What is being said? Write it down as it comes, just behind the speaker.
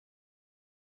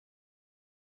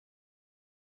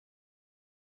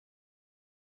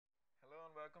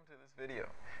welcome to this video.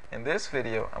 In this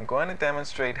video, I'm going to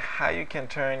demonstrate how you can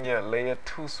turn your layer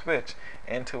 2 switch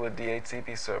into a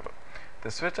DHCP server.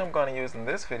 The switch I'm going to use in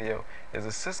this video is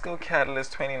a Cisco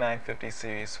Catalyst 2950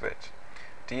 series switch.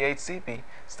 DHCP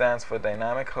stands for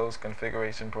Dynamic Host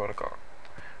Configuration Protocol.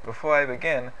 Before I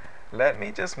begin, let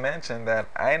me just mention that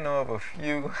I know of a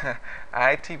few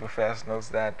IT professionals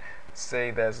that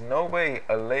say there's no way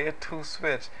a layer 2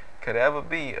 switch could ever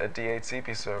be a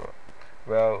DHCP server.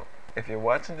 Well, if you're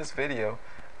watching this video,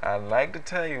 I'd like to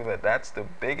tell you that that's the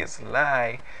biggest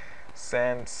lie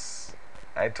since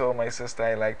I told my sister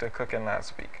I liked her cooking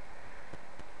last week.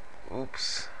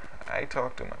 Oops, I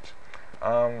talk too much.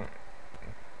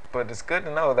 But it's good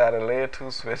to know that a layer 2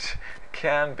 switch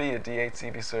can be a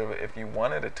DHCP server if you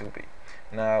wanted it to be.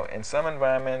 Now, in some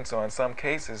environments or in some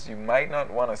cases, you might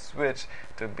not want a switch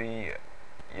to be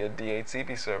your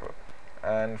DHCP server.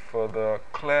 And for the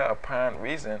clear apparent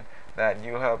reason that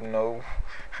you have no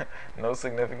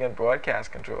significant broadcast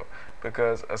control,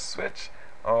 because a switch,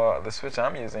 or the switch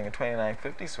I'm using, a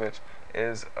 2950 switch,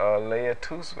 is a layer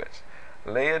 2 switch.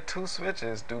 Layer 2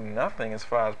 switches do nothing as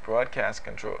far as broadcast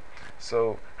control.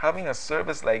 So having a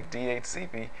service like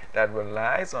DHCP that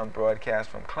relies on broadcast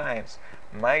from clients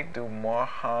might do more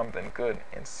harm than good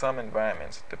in some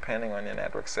environments, depending on your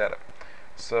network setup.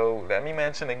 So let me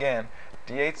mention again,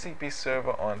 DHCP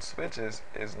server on switches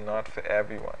is not for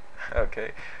everyone.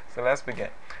 Okay, so let's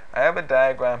begin. I have a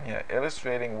diagram here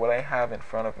illustrating what I have in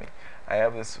front of me. I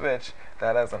have the switch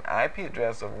that has an IP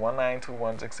address of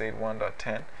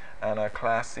 192.168.1.10 and a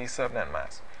Class C subnet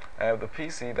mask. I have the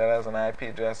PC that has an IP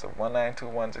address of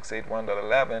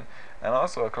 192.168.1.11 and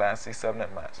also a Class C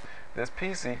subnet mask. This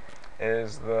PC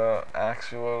is the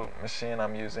actual machine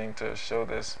I'm using to show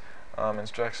this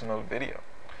instructional video.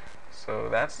 So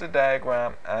that's the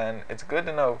diagram, and it's good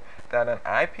to know that an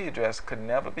IP address could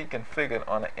never be configured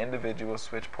on an individual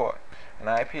switch port. An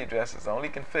IP address is only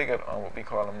configured on what we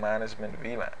call a management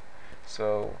VLAN.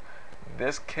 So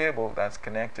this cable that's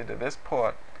connected to this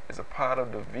port is a part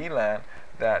of the VLAN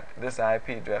that this IP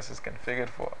address is configured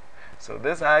for. So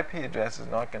this IP address is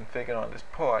not configured on this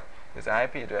port. This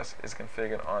IP address is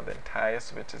configured on the entire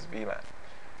switch's VLAN.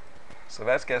 So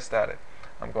let's get started.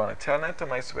 I'm going to telnet to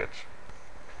my switch.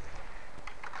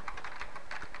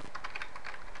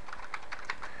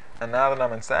 And now that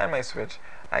I'm inside my switch,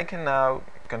 I can now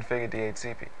configure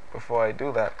DHCP. Before I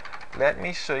do that, let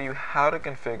me show you how to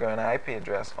configure an IP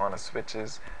address on a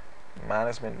switch's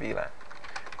management VLAN.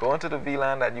 Go into the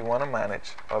VLAN that you want to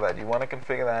manage, or that you want to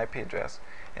configure the IP address.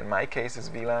 In my case, it's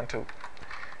VLAN 2.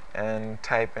 And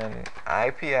type in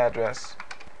IP address,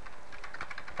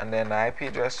 and then the IP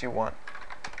address you want.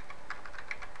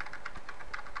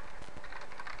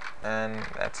 And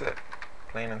that's it.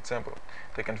 Plain and simple.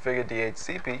 To configure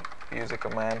DHCP, use the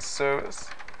command service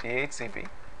DHCP.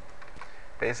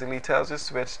 Basically tells your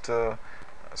switch to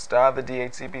start the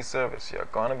DHCP service. You're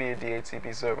going to be a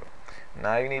DHCP server.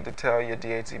 Now you need to tell your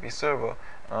DHCP server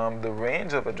the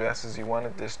range of addresses you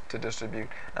want to distribute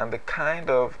and the kind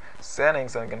of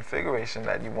settings and configuration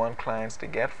that you want clients to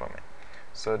get from it.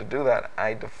 So to do that,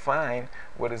 I define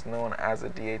what is known as a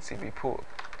DHCP pool.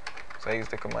 So I use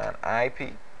the command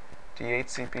IP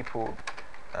DHCP pool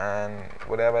and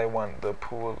whatever I want the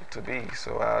pool to be.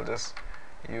 So I'll just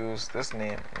use this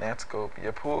name, Netscope.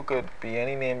 Your pool could be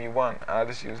any name you want. I'll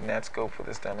just use Netscope for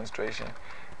this demonstration.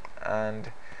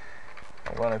 And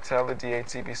I'm going to tell the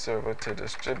DHCP server to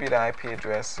distribute IP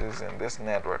addresses in this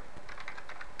network.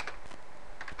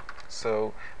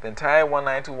 So the entire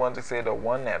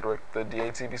 192.168.1 network, the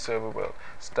DHCP server will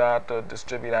start to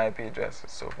distribute IP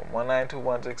addresses. So from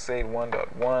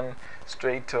 192.168.1.1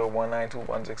 straight to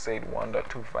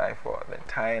 192.168.1.254, the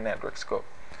entire network scope.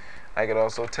 I could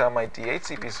also tell my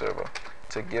DHCP server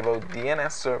to give out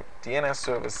DNS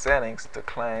server settings to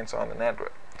clients on the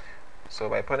network. So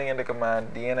by putting in the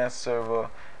command DNS server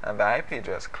and the IP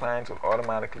address, clients will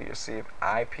automatically receive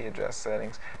IP address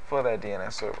settings for their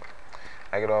DNS server.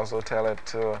 I could also tell it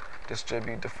to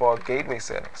distribute default gateway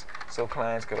settings, so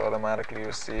clients could automatically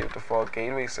receive default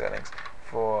gateway settings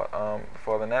for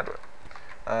the network.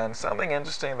 And something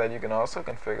interesting that you can also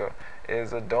configure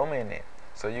is a domain name.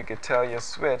 So you could tell your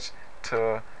switch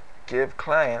to give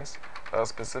clients a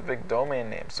specific domain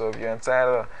name. So if you're inside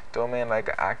a domain like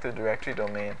an Active Directory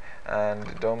domain and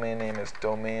the domain name is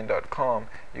domain.com,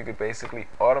 you could basically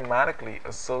automatically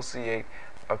associate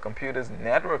a computer's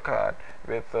network card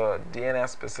with a DNS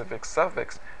specific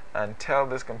suffix and tell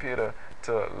this computer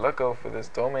to look out for this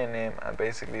domain name, and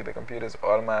basically the computer is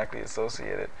automatically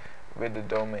associated with the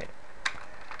domain.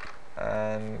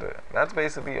 And that's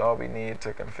basically all we need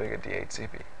to configure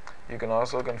DHCP. You can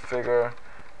also configure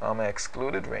an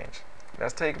excluded range.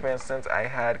 Let's take, for instance, I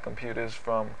had computers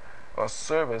from, or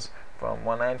servers from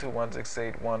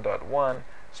 192.168.1.1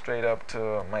 straight up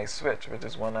to my switch, which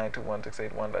is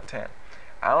 192.168.1.10.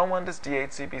 I don't want this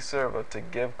DHCP server to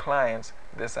give clients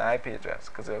this IP address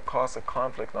because it'll cause a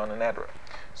conflict on the network.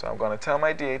 So I'm going to tell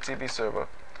my DHCP server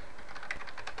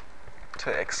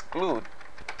to exclude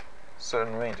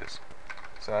certain ranges.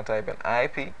 So I type in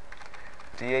IP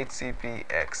DHCP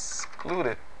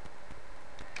excluded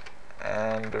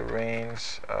and the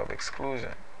range of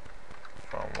exclusion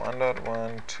from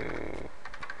 1.1 to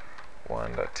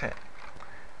 1.10,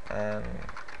 and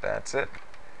that's it.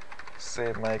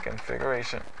 Save my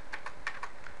configuration,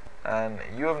 and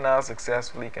you have now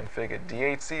successfully configured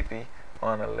DHCP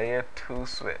on a layer 2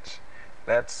 switch.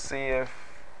 Let's see if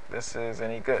this is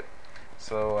any good.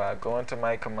 So go into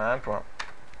my command prompt,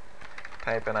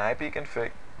 type in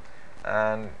ipconfig,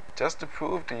 and just to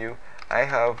prove to you, I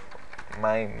have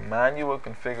my manual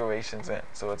configurations in.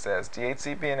 So it says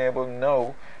DHCP enabled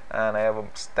no, and I have a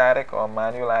static or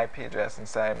manual IP address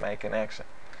inside my connection.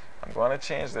 I'm going to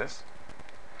change this,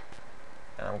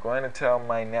 and I'm going to tell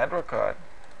my network card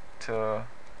to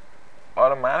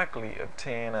automatically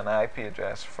obtain an IP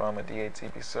address from a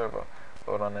DHCP server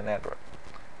load on the network.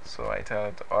 So I tell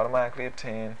it to automatically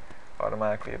obtain,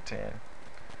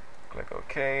 click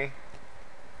OK,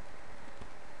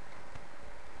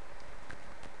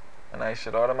 and I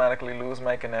should automatically lose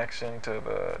my connection to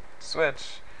the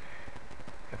switch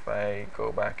if I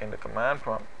go back into command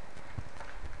prompt,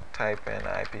 type in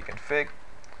ipconfig.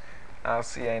 I'll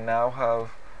see I now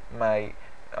have my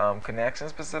connection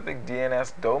specific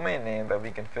DNS domain name that we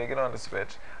configured on the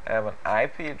switch. I have an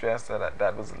IP address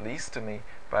that was leased to me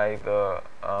by the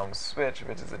switch,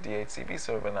 which is a DHCP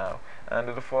server now, and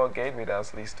the default gateway that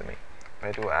was leased to me. If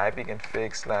I do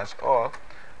ipconfig/all,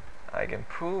 I can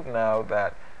prove now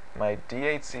that my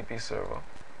DHCP server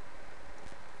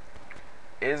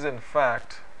is in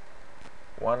fact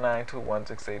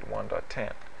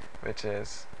 192.168.1.10, which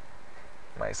is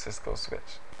my Cisco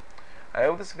switch. I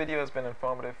hope this video has been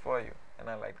informative for you, and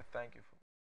I'd like to thank you for